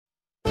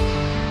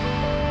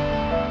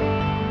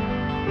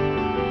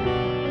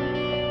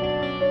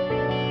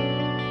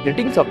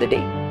Greetings of the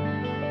day.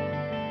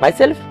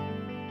 Myself,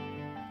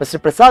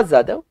 Mr. Prasad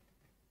Zadav,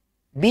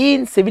 BE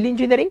in Civil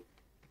Engineering,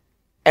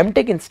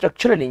 MTech in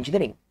Structural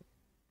Engineering.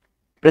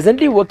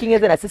 Presently working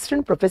as an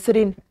Assistant Professor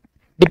in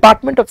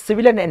Department of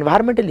Civil and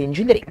Environmental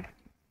Engineering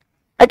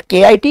at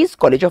KIT's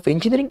College of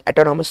Engineering,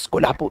 Autonomous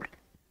Kolhapur.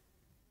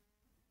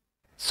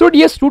 So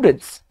dear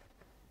students,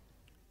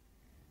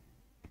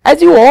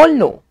 as you all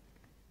know,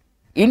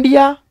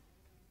 India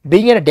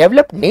being a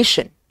developed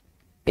nation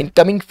in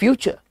coming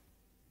future,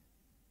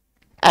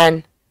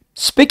 and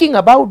speaking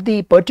about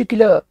the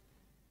particular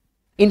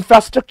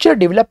infrastructure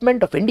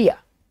development of India,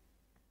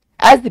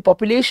 as the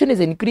population is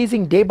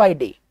increasing day by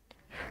day,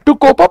 to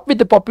cope up with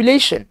the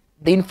population,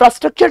 the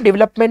infrastructure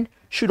development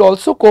should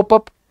also cope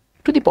up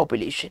to the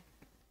population,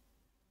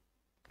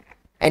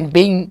 and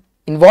being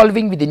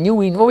involving with the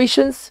new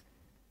innovations,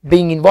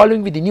 being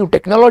involving with the new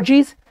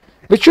technologies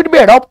which should be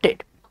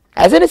adopted.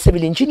 As a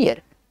civil engineer,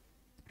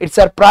 it's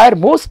our prior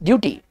most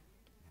duty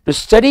to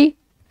study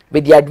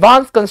with the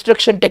advanced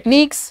construction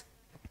techniques,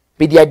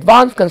 with the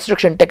advanced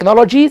construction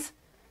technologies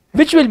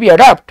which will be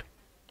adapted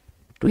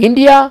to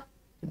India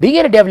being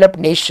a developed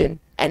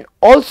nation, and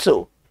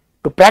also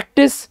to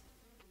practice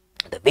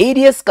the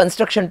various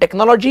construction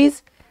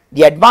technologies,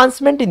 the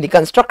advancement in the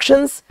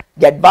constructions,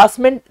 the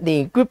advancement in the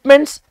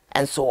equipments,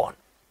 and so on.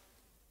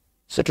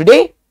 So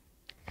today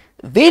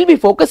we will be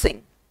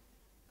focusing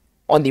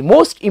on the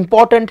most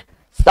important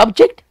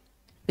subject,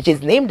 which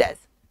is named as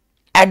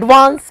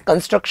advanced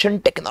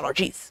construction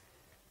technologies.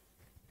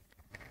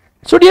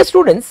 So dear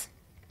students,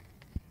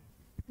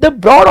 the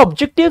broad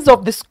objectives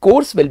of this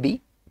course will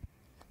be,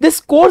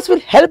 this course will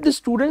help the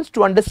students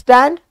to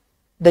understand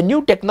the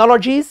new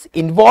technologies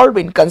involved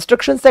in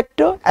construction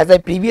sector, as I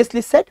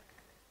previously said.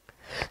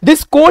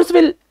 This course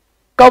will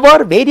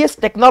cover various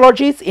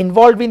technologies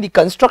involved in the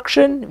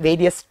construction,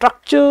 various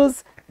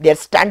structures, their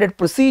standard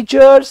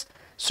procedures,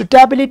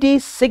 suitability,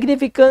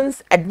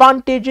 significance,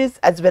 advantages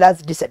as well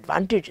as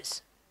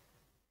disadvantages.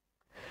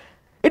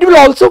 It will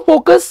also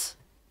focus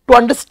to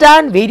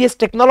understand various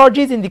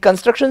technologies in the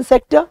construction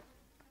sector,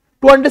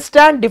 to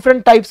understand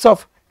different types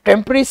of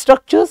temporary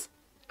structures,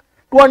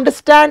 to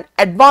understand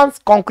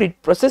advanced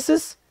concrete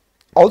processes,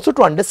 also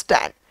to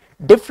understand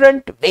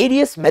different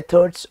various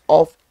methods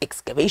of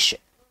excavation.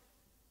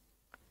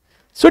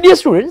 So dear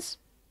students,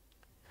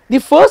 the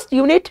first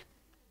unit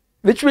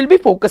which will be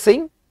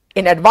focusing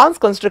in advanced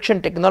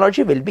construction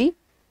technology will be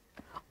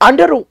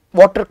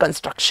underwater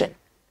construction.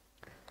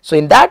 So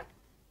in that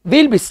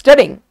we will be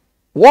studying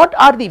what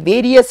are the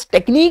various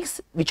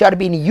techniques which are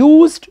being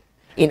used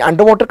in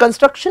underwater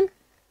construction,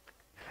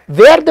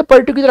 where the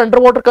particular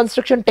underwater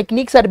construction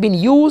techniques are being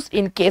used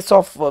in case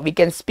of, we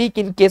can speak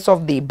in case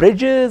of the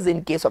bridges,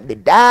 in case of the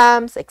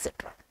dams,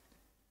 etc.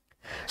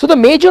 So the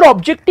major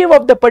objective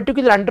of the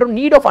particular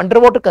need of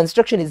underwater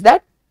construction is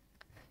that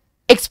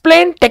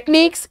explain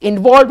techniques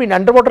involved in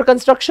underwater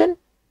construction,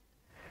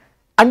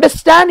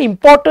 understand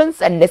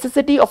importance and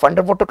necessity of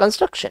underwater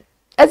construction.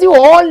 As you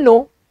all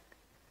know,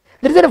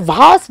 there is a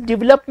vast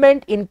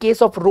development in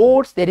case of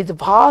roads, there is a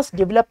vast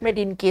development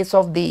in case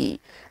of the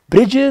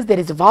bridges, there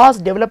is a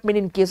vast development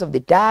in case of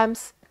the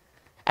dams,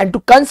 and to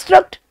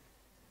construct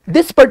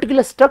this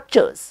particular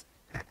structures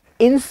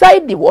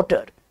inside the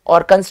water,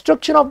 or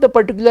construction of the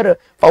particular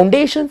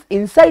foundations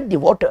inside the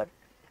water,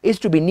 is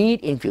to be need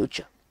in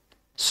future.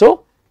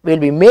 So we will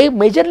be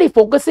majorly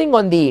focusing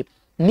on the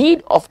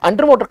need of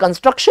underwater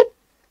construction.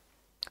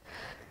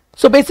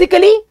 So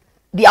basically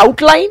the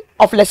outline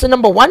of lesson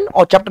number 1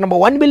 or chapter number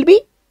 1 will be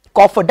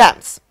coffer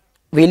dams.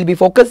 We will be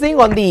focusing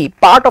on the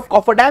part of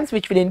coffer dams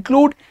which will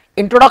include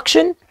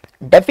introduction,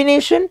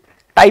 definition,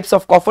 types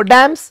of coffer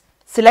dams,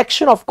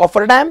 selection of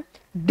coffer dam,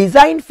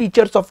 design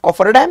features of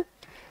coffer dam,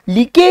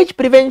 leakage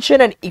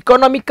prevention and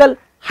economical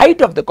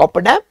height of the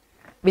coffer dam.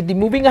 With the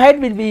moving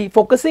ahead, we will be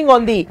focusing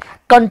on the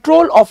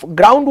control of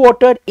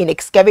groundwater in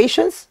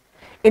excavations,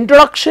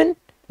 introduction,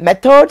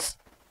 methods,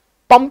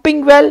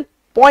 pumping well,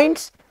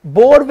 points,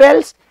 bore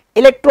wells,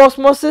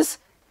 electroosmosis,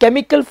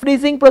 chemical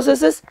freezing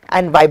processes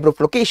and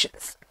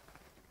vibroflocations.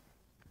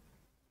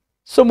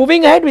 So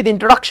moving ahead with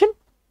introduction,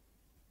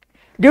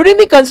 during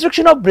the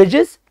construction of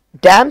bridges,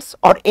 dams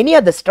or any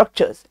other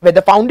structures where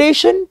the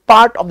foundation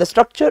part of the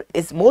structure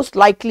is most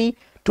likely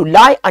to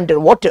lie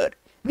underwater,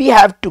 we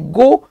have to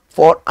go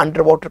for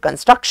underwater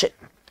construction.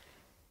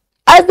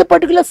 As the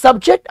particular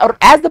subject or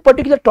as the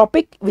particular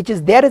topic which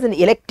is there as an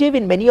elective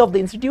in many of the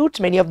institutes,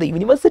 many of the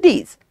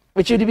universities,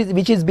 which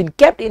has been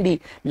kept in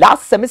the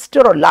last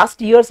semester or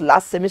last year's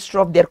last semester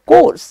of their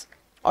course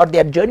or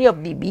their journey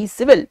of the BE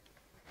Civil.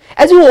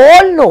 As you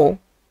all know,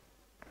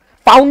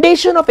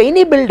 foundation of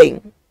any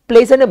building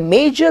plays a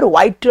major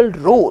vital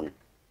role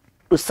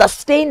to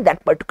sustain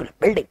that particular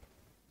building,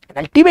 and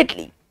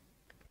ultimately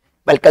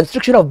while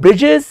construction of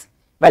bridges,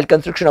 while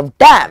construction of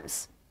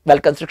dams, while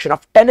construction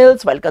of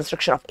tunnels, while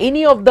construction of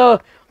any of the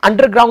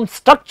underground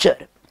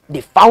structure,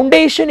 the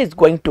foundation is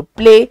going to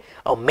play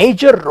a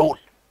major role,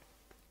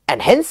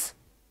 and hence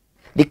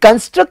the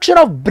construction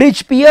of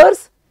bridge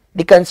piers,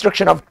 the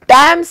construction of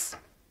dams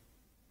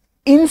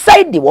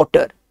inside the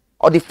water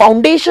or the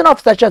foundation of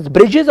such as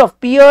bridges of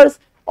piers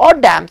or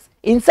dams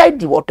inside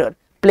the water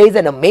plays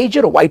a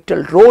major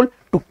vital role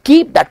to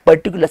keep that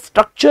particular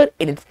structure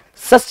in its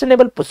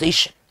sustainable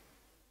position.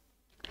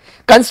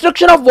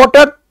 Construction of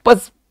water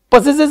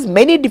possesses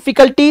many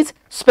difficulties,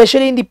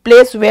 especially in the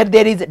place where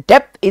there is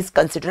depth is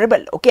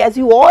considerable. Okay, as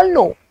you all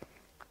know,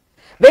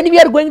 when we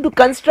are going to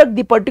construct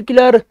the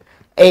particular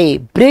a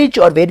bridge,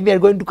 or when we are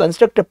going to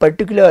construct a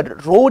particular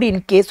road in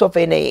case of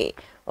a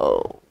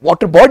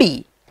water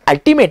body,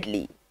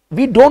 ultimately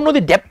we don't know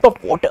the depth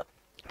of water,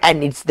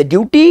 and it's the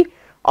duty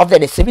of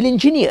the civil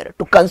engineer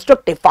to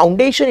construct a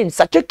foundation in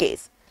such a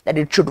case that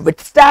it should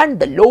withstand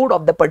the load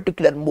of the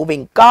particular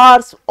moving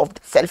cars, of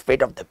the self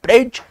weight of the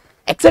bridge,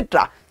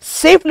 etc.,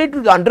 safely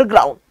to the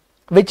underground,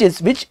 which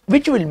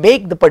will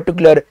make the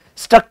particular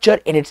structure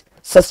in its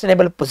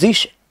sustainable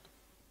position.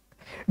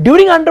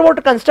 During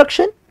underwater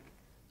construction,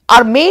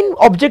 our main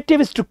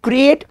objective is to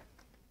create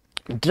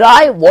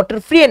dry, water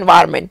free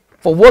environment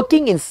for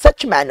working in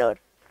such manner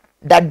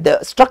that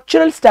the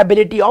structural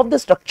stability of the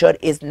structure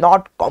is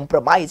not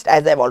compromised,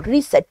 as I have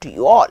already said to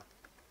you all.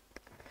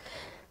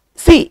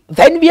 See,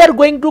 when we are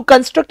going to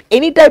construct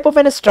any type of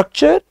a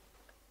structure,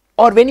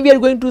 or when we are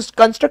going to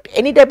construct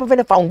any type of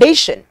a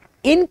foundation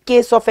in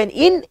case of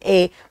in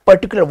a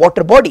particular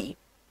water body,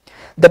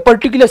 the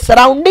particular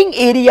surrounding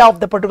area of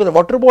the particular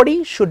water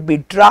body should be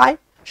dry,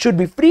 should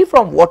be free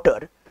from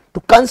water, to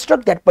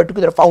construct that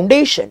particular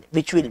foundation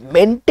which will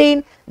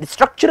maintain the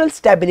structural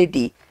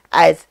stability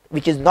as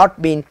which is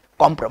not being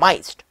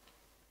compromised.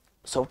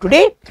 So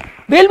today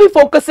we will be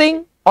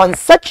focusing on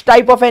such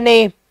type of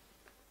a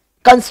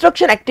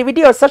construction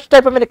activity, or such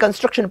type of a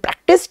construction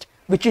practice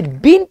which is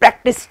being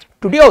practiced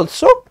today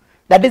also,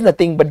 that is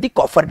nothing but the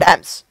coffer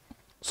dams.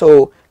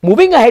 So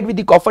moving ahead with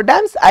the coffer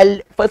dams, I'll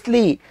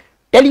firstly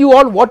tell you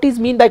all what is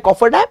mean by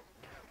coffer dam.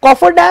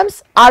 Coffer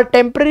dams are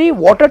temporary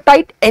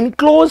watertight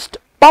enclosed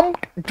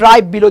pumped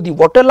dry below the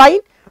water line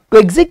to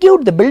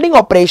execute the building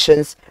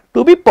operations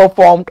to be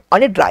performed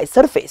on a dry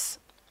surface.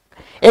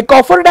 A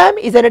coffer dam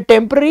is a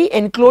temporary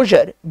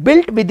enclosure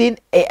built within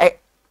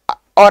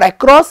or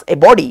across a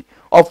body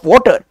of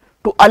water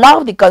to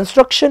allow the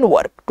construction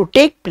work to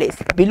take place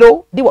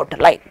below the water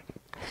line.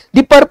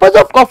 The purpose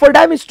of coffer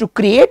dam is to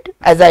create,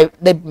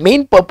 the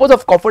main purpose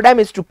of coffer dam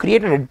is to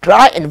create a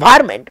dry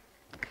environment,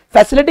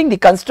 facilitating the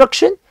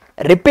construction,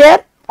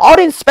 repair or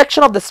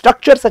inspection of the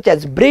structure such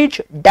as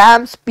bridge,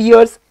 dams,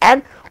 piers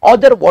and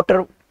other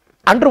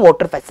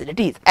underwater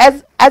facilities,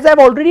 as I have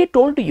already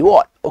told to you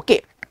all.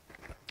 Okay,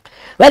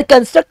 while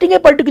constructing a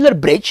particular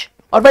bridge,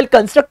 or while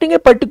constructing a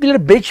particular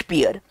bridge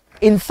pier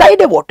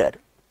inside a water,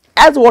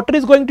 as water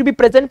is going to be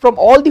present from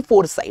all the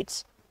four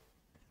sides,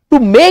 to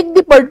make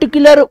the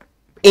particular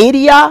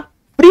area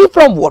free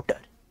from water,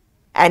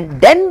 and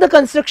then the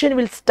construction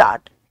will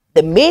start.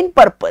 The main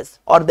purpose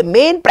or the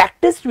main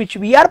practice which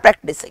we are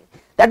practicing,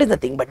 that is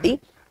nothing but the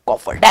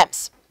coffer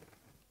dams.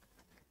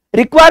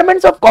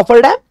 Requirements of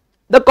coffer dam.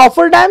 The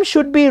coffer dam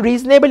should be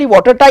reasonably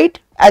watertight.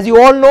 As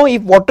you all know,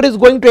 if water is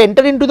going to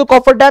enter into the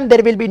coffer dam,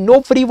 there will be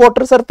no free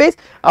water surface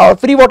or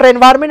free water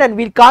environment, and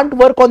we can't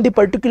work on the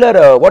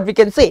particular what we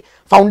can say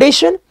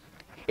foundation.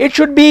 It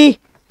should be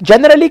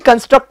generally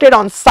constructed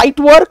on site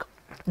work.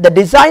 The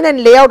design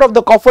and layout of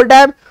the coffer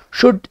dam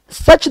should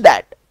such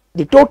that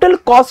the total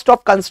cost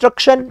of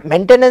construction,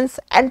 maintenance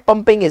and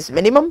pumping is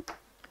minimum.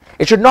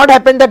 It should not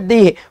happen that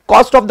the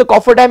cost of the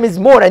coffer dam is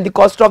more and the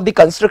cost of the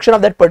construction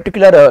of that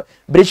particular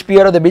bridge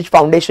pier or the bridge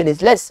foundation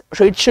is less.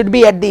 So it should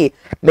be at the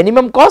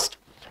minimum cost.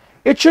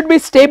 It should be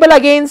stable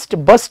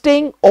against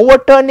bursting,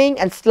 overturning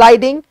and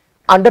sliding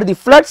under the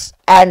floods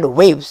and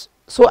waves.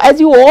 So as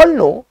you all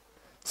know,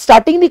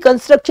 starting the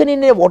construction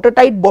in a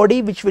watertight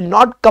body which will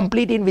not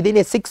complete in within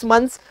a 6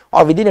 months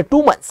or within a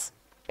 2 months,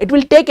 it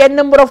will take n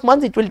number of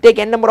months, it will take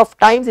n number of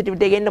times, it will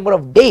take n number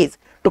of days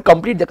to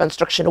complete the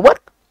construction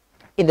work.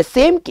 In the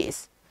same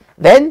case,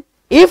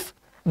 if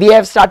we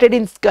have started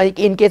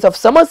in case of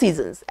summer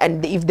seasons,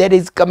 and if there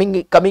is coming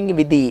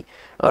with the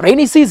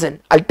rainy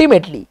season,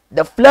 ultimately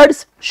the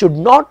floods should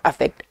not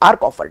affect our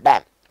coffer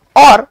dam,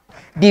 or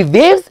the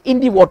waves in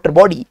the water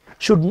body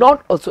should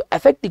not also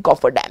affect the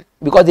coffer dam,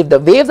 because if the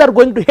waves are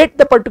going to hit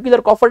the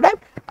particular coffer dam,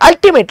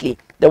 ultimately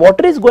the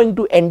water is going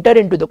to enter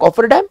into the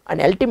coffer dam,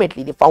 and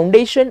ultimately the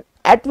foundation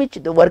at which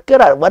the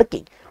worker are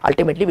working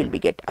ultimately will be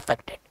get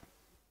affected.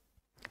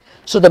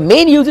 So the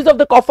main uses of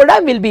the coffer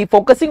dam will be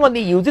focusing on the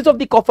uses of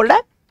the coffer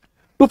dam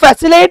to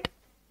facilitate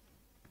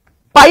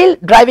pile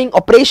driving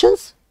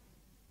operations,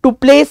 to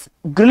place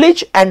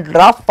grillage and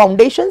raft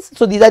foundations.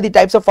 So these are the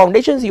types of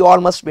foundations you all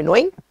must be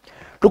knowing.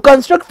 To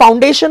construct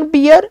foundation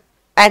pier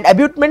and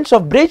abutments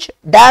of bridge,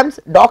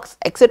 dams, docks,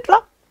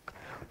 etc.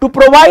 To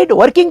provide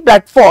working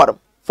platform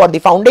for the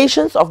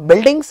foundations of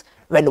buildings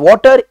when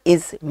water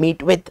is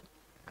met with.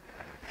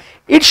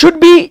 It should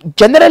be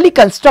generally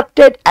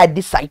constructed at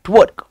the site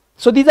work.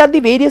 So these are the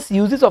various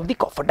uses of the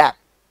coffer dam.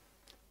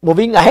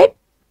 Moving ahead,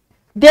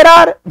 there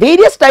are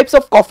various types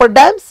of coffer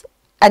dams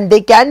and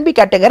they can be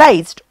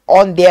categorized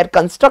on their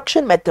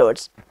construction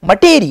methods,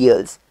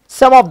 materials.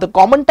 Some of the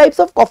common types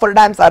of coffer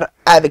dams are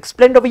I have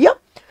explained over here.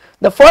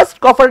 The first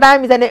coffer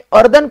dam is an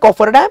earthen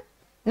coffer dam.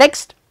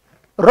 Next,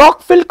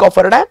 rock fill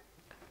coffer dam.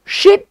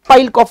 Sheet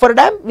pile coffer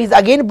dam is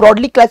again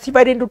broadly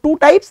classified into two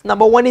types.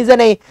 Number one is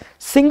a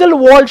single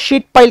walled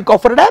sheet pile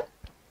coffer dam.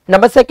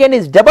 Number second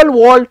is double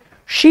walled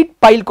sheet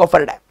pile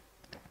coffer dam,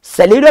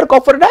 cellular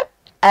coffer dam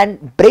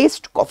and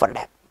braced coffer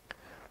dam.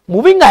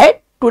 Moving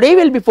ahead, today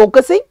we will be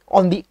focusing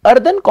on the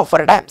earthen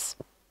coffer dams.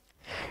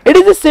 It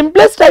is the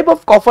simplest type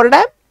of coffer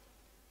dam.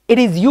 It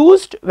is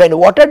used when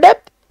water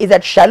depth is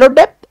at shallow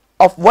depth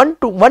of 1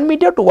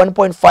 meter to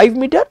 1.5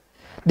 meter.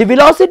 The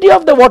velocity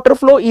of the water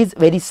flow is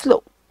very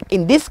slow.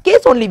 In this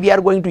case only we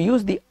are going to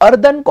use the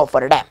earthen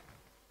coffer dam.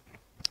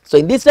 So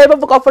in this type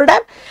of a coffer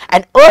dam,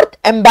 an earth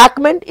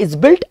embankment is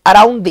built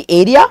around the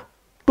area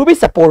to be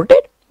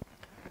supported.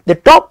 The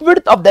top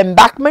width of the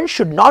embankment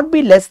should not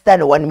be less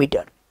than 1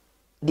 meter.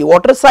 The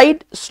water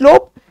side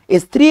slope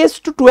is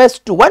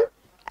 3:2:1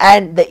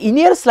 and the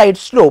inner side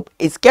slope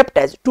is kept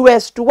as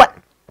 2:1.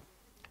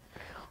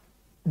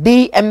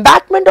 The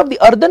embankment of the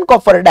earthen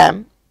coffer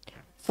dam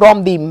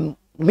from the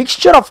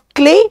mixture of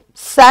clay,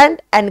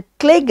 sand and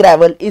clay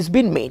gravel is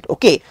been made.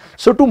 Okay,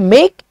 so to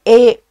make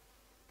a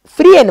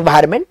free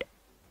environment,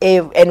 a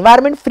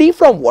environment free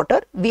from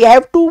water, we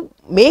have to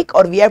make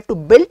or we have to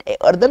build a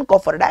earthen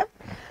coffer dam.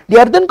 The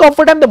earthen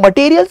coffer dam, the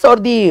materials or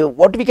the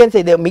what we can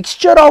say the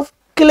mixture of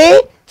clay,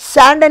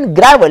 sand and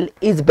gravel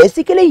is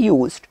basically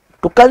used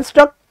to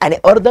construct an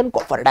earthen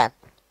coffer dam.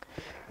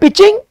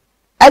 Pitching,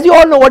 as you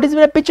all know what is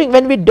pitching,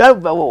 when we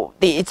do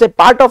it's a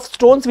part of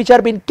stones which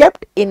are being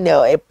kept in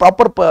a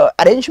proper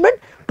arrangement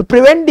to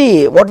prevent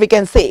the what we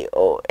can say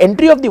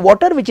entry of the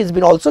water, which has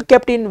been also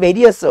kept in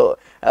various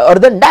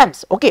earthen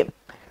dams. Okay,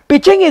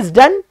 pitching is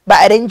done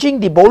by arranging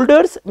the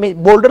boulders.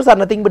 Boulders are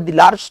nothing but the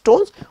large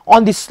stones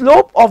on the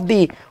slope of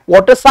the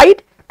water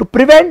side to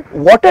prevent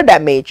water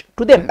damage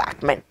to the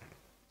embankment.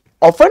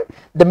 Often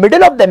the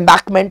middle of the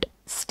embankment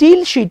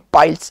steel sheet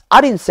piles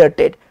are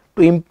inserted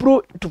to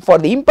improve for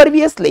the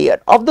impervious layer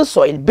of the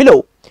soil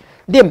below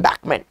the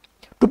embankment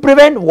to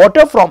prevent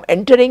water from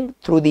entering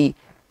through the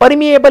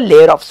permeable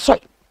layer of soil.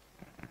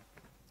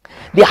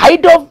 The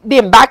height of the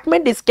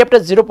embankment is kept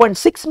at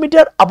 0.6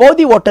 meter above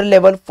the water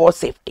level for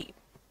safety.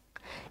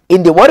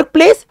 In the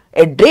workplace,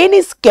 a drain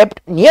is kept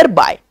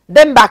nearby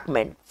the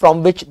embankment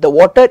from which the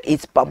water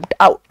is pumped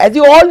out. As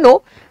you all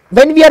know,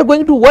 when we are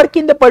going to work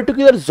in the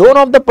particular zone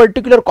of the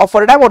particular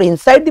coffer dam or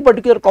inside the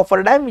particular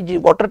coffer dam, which is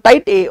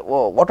watertight,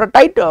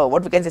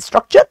 what we can say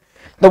structure,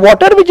 the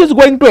water which is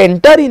going to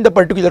enter in the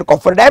particular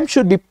coffer dam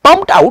should be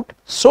pumped out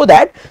so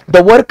that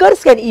the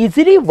workers can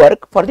easily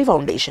work for the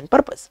foundation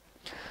purpose.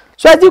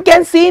 So as you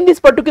can see in this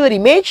particular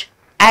image,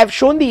 I have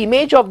shown the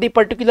image of the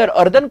particular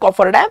earthen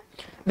coffer dam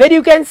where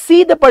you can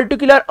see the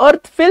particular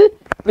earth fill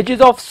which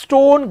is of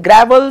stone,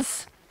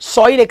 gravels,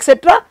 soil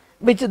etc.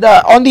 which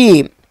on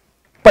the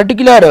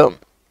particular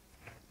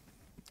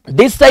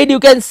this side you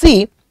can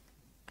see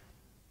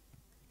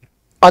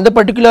on the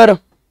particular,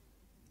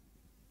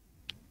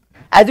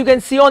 as you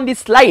can see on this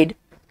slide.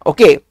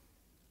 Okay,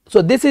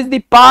 so this is the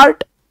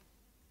part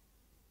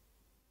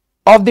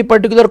of the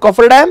particular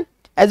coffer dam.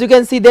 As you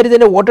can see, there is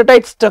a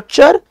watertight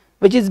structure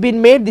which is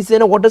been made. This is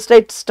a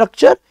watertight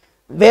structure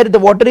where the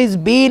water is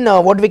being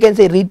what we can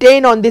say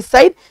retained on this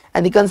side,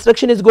 and the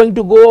construction is going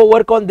to go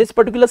work on this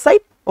particular side.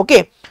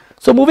 Okay,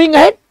 so moving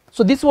ahead,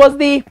 so this was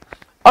the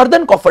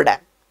earthen coffer dam.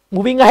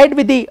 Moving ahead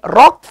with the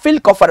rock fill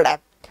coffer dam.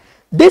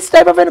 This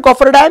type of a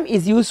coffer dam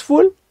is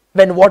useful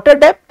when water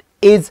depth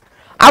is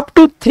up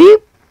to 3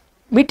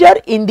 meter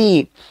in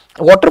the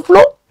water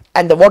flow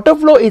and the water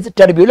flow is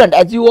turbulent.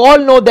 As you all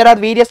know, there are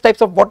various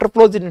types of water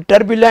flows in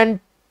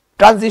turbulent,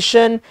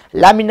 transition,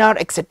 laminar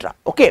etc.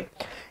 Okay,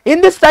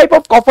 in this type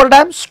of coffer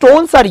dam,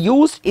 stones are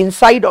used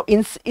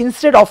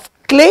instead of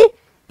clay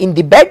in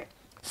the bed.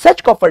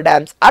 Such coffer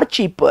dams are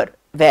cheaper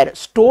where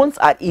stones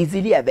are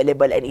easily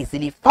available and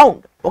easily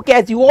found. Okay,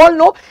 as you all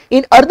know,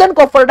 in earthen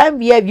coffer dam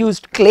we have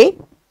used clay,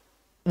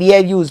 we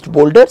have used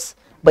boulders,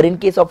 but in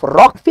case of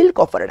rock fill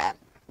coffer dam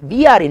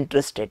we are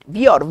interested,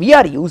 we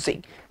are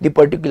using the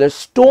particular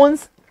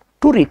stones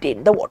to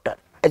retain the water.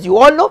 As you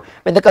all know,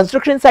 when the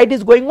construction site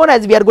is going on,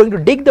 as we are going to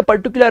dig the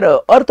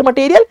particular earth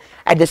material,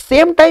 at the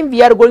same time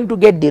we are going to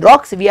get the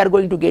rocks, we are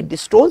going to get the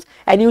stones,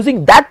 and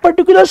using that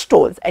particular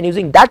stones and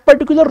using that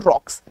particular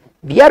rocks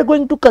we are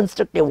going to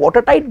construct a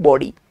watertight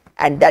body,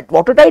 and that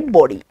watertight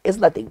body is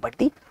nothing but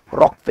the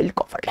rock fill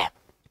coffer dam.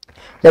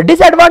 The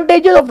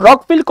disadvantages of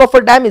rock fill coffer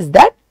dam is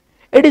that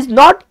it is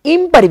not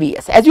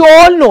impervious. As you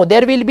all know,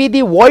 there will be the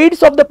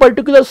voids of the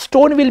particular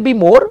stone will be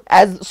more.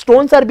 As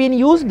stones are being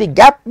used, the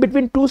gap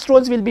between two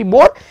stones will be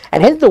more,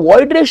 and hence the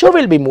void ratio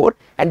will be more,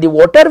 and the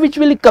water which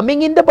will be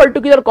coming in the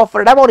particular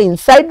coffer dam or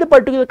inside the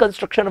particular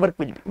construction work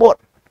will be more.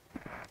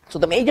 So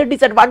the major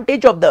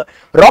disadvantage of the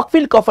rock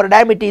fill coffer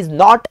dam, it is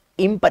not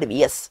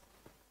impervious.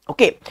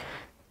 Okay,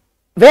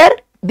 where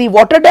the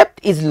water depth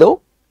is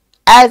low,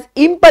 as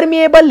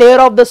impermeable layer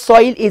of the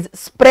soil is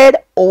spread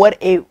over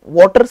a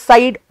water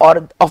side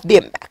or of the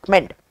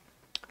embankment.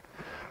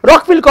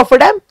 Rock fill coffer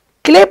dam,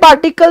 clay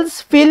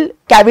particles fill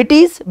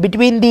cavities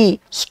between the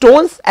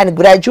stones and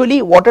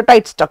gradually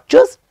watertight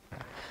structures.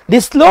 The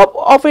slope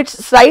of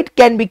its side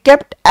can be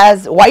kept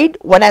as wide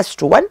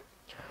 1:1.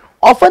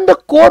 Often the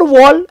core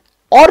wall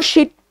or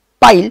sheet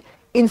pile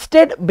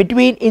instead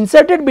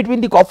inserted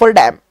between the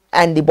cofferdam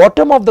and the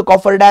bottom of the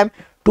cofferdam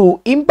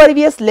to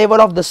impervious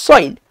level of the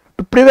soil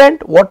to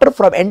prevent water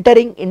from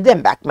entering in the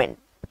embankment.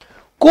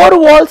 Core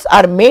walls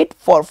are made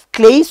for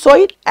clay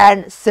soil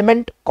and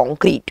cement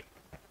concrete.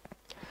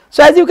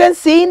 So as you can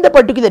see in the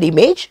particular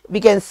image, we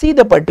can see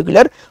the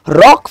particular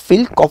rock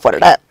fill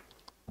cofferdam.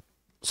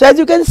 So as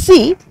you can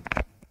see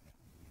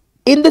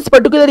in this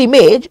particular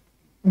image,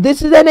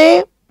 this is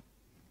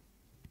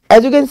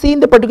as you can see in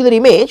the particular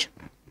image,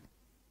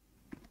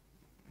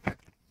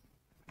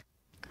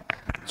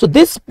 so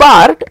this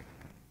part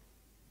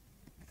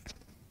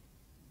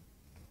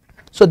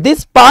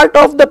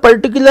of the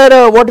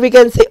particular what we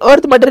can say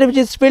earth material which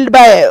is filled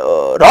by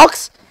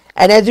rocks,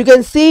 and as you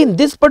can see in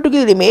this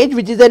particular image,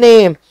 which is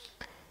an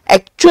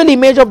actual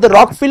image of the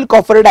rock fill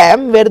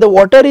cofferdam, where the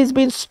water is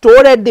being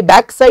stored at the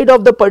back side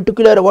of the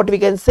particular what we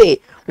can say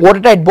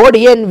watertight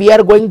body, and we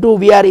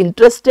are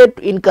interested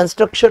in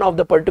construction of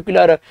the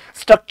particular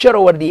structure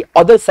over the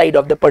other side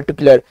of the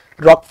particular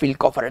rock fill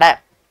cofferdam.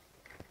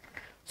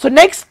 So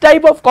next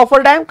type of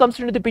cofferdam comes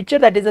into the picture,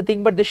 that is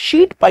nothing but the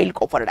sheet pile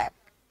cofferdam.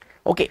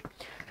 Okay,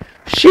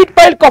 sheet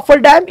pile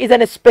cofferdam is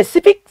a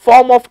specific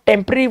form of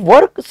temporary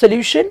work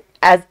solution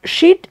as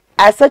sheet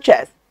as such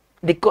as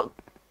the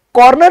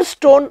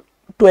cornerstone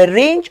to a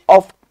range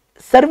of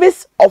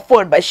service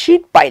offered by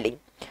sheet piling.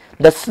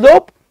 The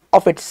slope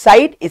of its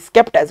side is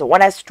kept as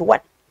 1:1.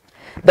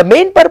 The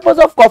main purpose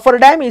of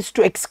cofferdam is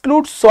to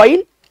exclude soil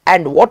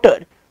and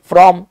water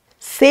from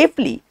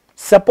safely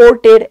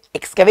supported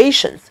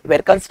excavations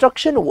where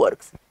construction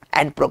works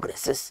and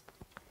progresses.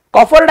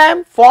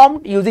 Cofferdam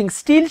formed using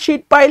steel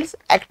sheet piles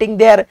acting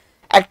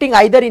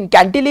either in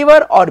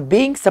cantilever or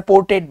being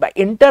supported by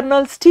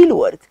internal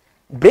steelworks,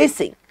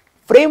 bracing,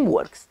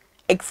 frameworks,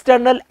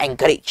 external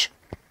anchorage.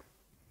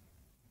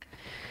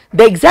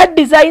 The exact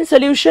design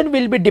solution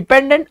will be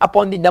dependent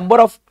upon the number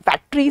of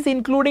factories,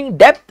 including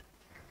depth,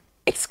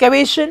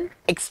 excavation,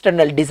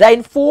 external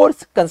design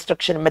force,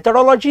 construction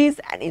methodologies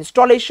and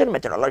installation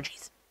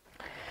methodologies.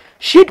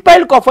 Sheet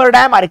pile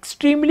cofferdam are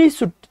extremely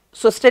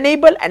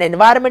sustainable and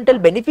environmental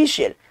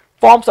beneficial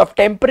forms of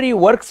temporary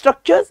work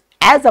structures,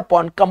 as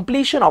upon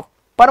completion of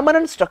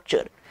permanent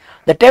structure,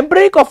 the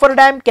temporary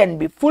cofferdam can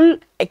be full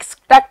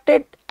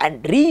extracted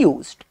and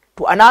reused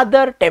to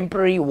another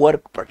temporary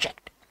work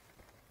project.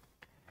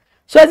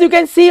 So as you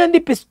can see on the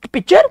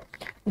picture,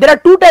 there are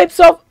two types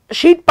of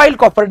sheet pile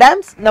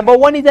cofferdams. Number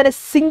one is a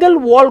single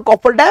wall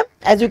cofferdam,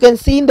 as you can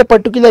see in the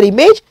particular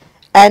image,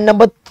 and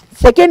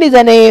second is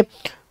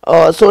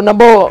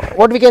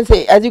what we can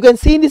say, as you can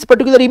see in this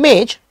particular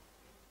image.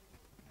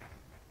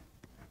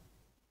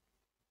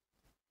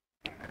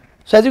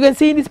 So as you can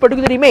see in this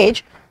particular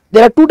image,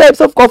 there are two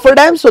types of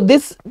cofferdam. So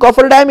this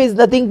cofferdam is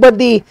nothing but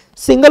the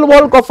single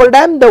wall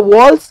cofferdam. The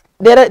walls,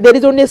 there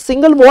is only a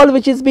single wall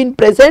which is been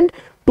present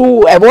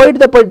to avoid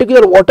the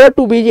particular water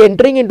to be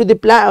entering into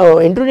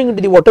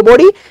the water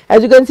body.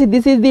 As you can see,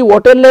 this is the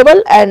water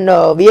level, and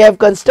we have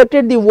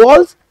constructed the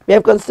walls. We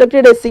have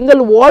constructed a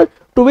single wall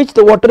to which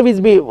the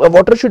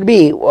water should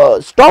be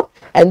stopped,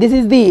 and this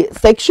is the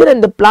section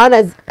and the plan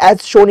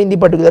as shown in the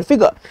particular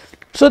figure.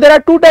 So there are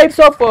two types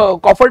of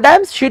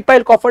cofferdams, sheet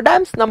pile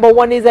cofferdams. Number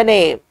one is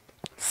a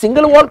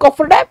single wall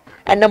cofferdam,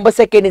 and number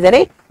second is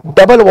a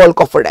double wall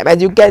cofferdam.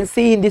 As you can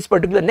see in this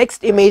particular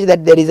next image,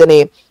 that there is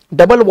a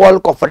double wall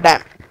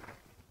cofferdam.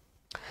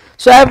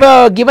 So I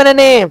have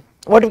given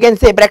what we can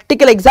say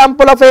practical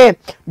example of a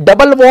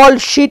double wall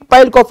sheet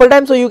pile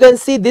cofferdam. So you can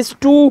see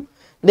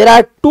there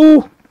are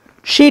two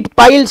sheet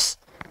piles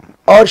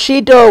or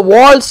sheet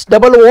walls,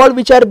 double wall,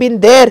 which are been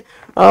there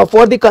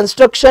for the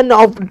construction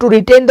to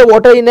retain the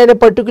water in a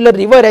particular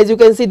river. As you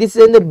can see, this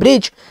is in the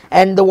bridge,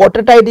 and the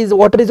water is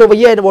over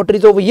here and water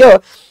is over here.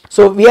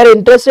 So we are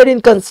interested in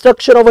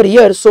construction over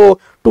here. So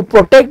to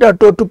protect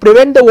to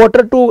prevent the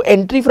water to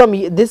entry from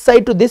this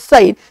side to this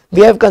side,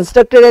 we have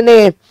constructed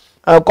a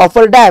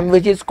cofferdam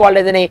which is called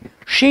as a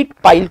sheet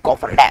pile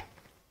cofferdam.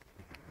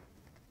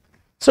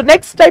 So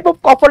next type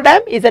of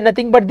cofferdam is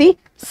nothing but the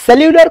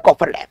cellular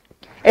cofferdam.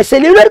 A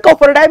cellular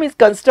cofferdam is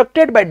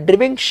constructed by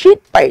driving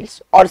sheet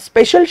piles or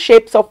special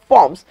shapes of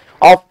forms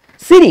of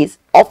series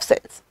of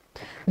cells.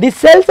 The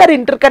cells are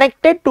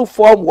interconnected to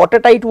form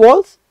watertight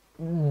walls.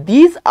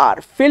 These are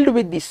filled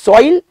with the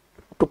soil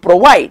to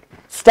provide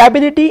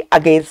stability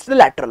against the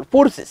lateral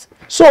forces.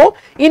 So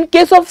in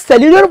case of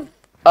cellular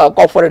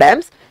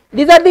cofferdams,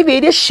 these are the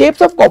various shapes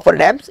of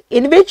cofferdams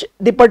in which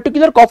the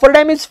particular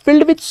cofferdam is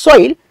filled with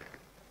soil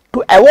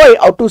to avoid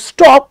or to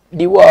stop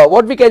the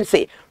what we can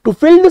say, to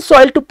fill the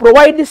soil to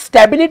provide the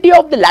stability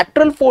of the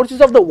lateral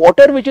forces of the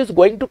water which is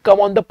going to come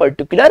on the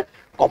particular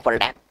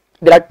cofferdam.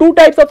 There are two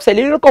types of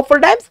cellular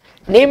cofferdams,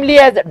 namely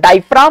as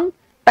diaphragm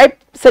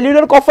type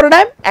cellular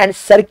cofferdam and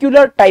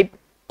circular type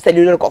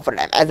cellular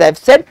cofferdam. As I have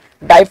said,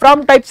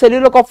 diaphragm type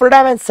cellular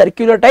cofferdam and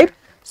circular type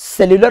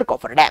cellular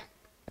cofferdam.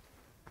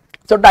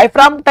 So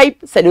diaphragm type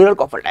cellular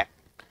cofferdam.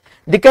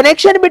 The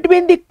connection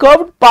between the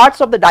curved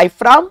parts of the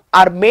diaphragm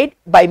are made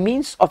by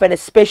means of an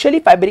specially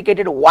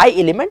fabricated Y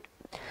element.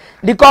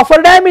 The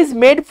cofferdam is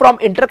made from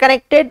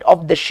interconnected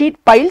of the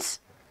sheet piles.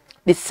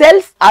 The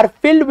cells are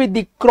filled with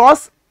the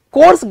coarse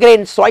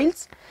grained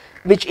soils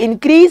which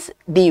increase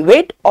the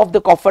weight of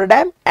the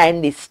cofferdam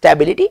and the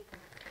stability.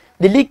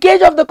 The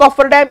leakage of the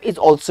cofferdam is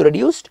also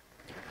reduced.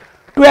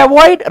 To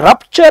avoid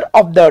rupture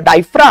of the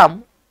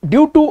diaphragm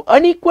due to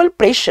unequal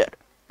pressure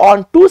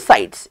on two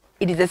sides,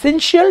 it is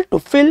essential to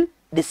fill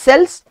the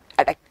cells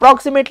at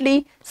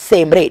approximately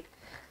same rate.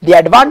 The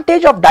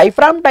advantage of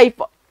diaphragm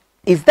type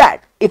is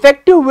that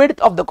effective width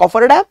of the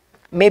cofferdam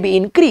may be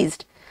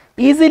increased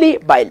easily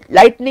by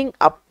lightening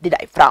up the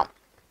diaphragm.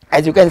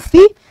 As you can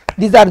see,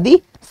 these are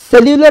the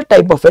cellular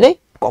type of a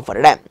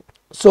cofferdam.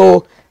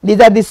 So these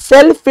are the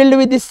cell filled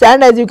with the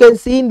sand, as you can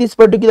see in this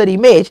particular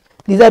image.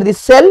 These are the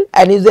cell,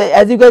 and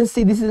as you can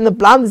see, this is in the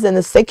plan, this is in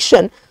a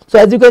section. So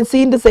as you can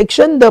see in the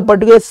section, the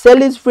particular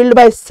cell is filled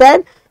by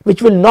sand,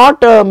 which will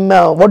not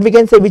what we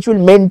can say, which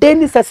will maintain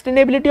the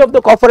sustainability of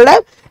the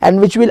cofferdam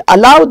and which will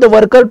allow the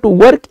worker to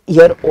work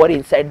here or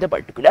inside the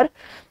particular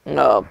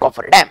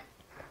cofferdam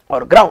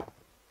or ground.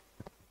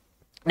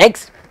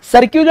 Next,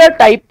 circular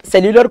type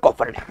cellular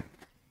cofferdam.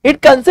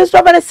 It consists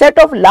of a set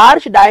of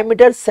large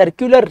diameter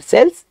circular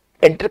cells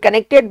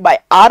interconnected by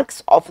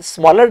arcs of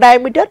smaller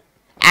diameter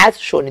as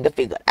shown in the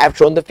figure. I have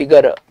shown the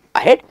figure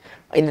ahead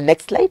in the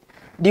next slide.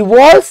 The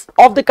walls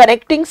of the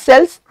connecting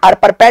cells are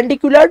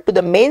perpendicular to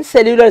the main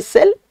cellular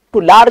cell to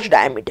large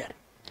diameter.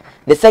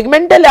 The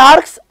segmental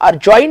arcs are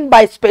joined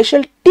by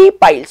special T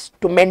piles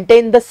to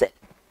maintain the cell.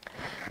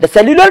 The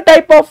circular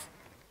type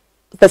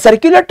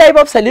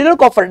of cellular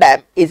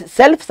cofferdam is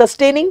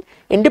self-sustaining,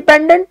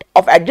 independent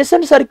of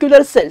adjacent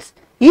circular cells.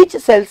 Each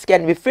cells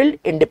can be filled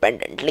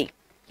independently.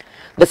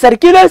 The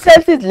circular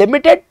cells is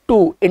limited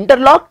to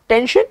interlock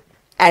tension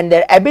and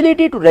their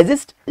ability to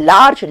resist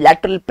large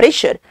lateral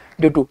pressure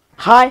due to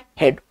high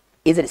head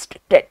is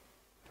restricted.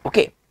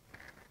 Okay.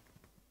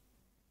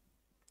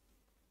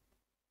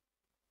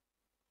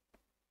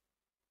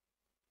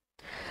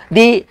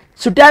 The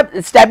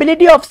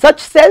stability of such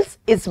cells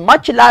is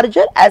much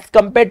larger as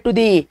compared with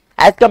the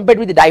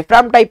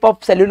diaphragm type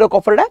of cellular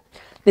cofferdam.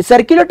 The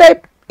circular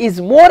type is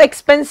more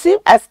expensive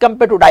as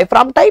compared to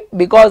diaphragm type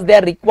because they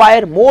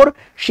require more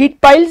sheet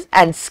piles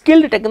and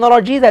skilled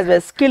technologies, as well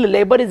as skilled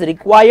labor is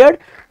required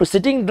to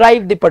sitting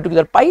drive the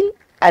particular pile.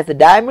 As the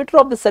diameter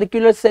of the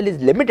circular cell is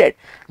limited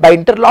by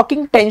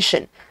interlocking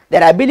tension,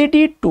 their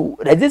ability to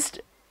resist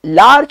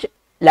large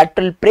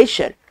lateral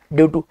pressure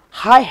due to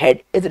high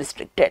head is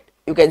restricted.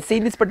 You can see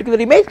in this particular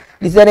image,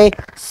 this is a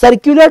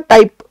circular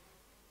type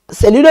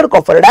cellular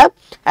cofferdam.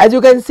 As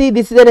you can see,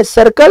 this is a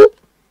circle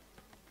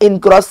in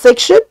cross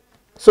section.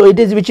 So it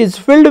is, which is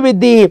filled with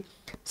the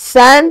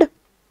sand,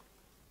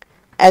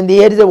 and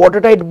here is a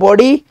watertight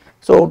body.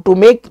 So to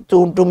make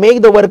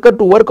the worker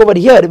to work over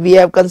here, we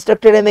have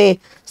constructed a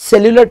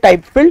cellular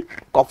type filled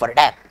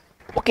cofferdam.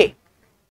 Okay.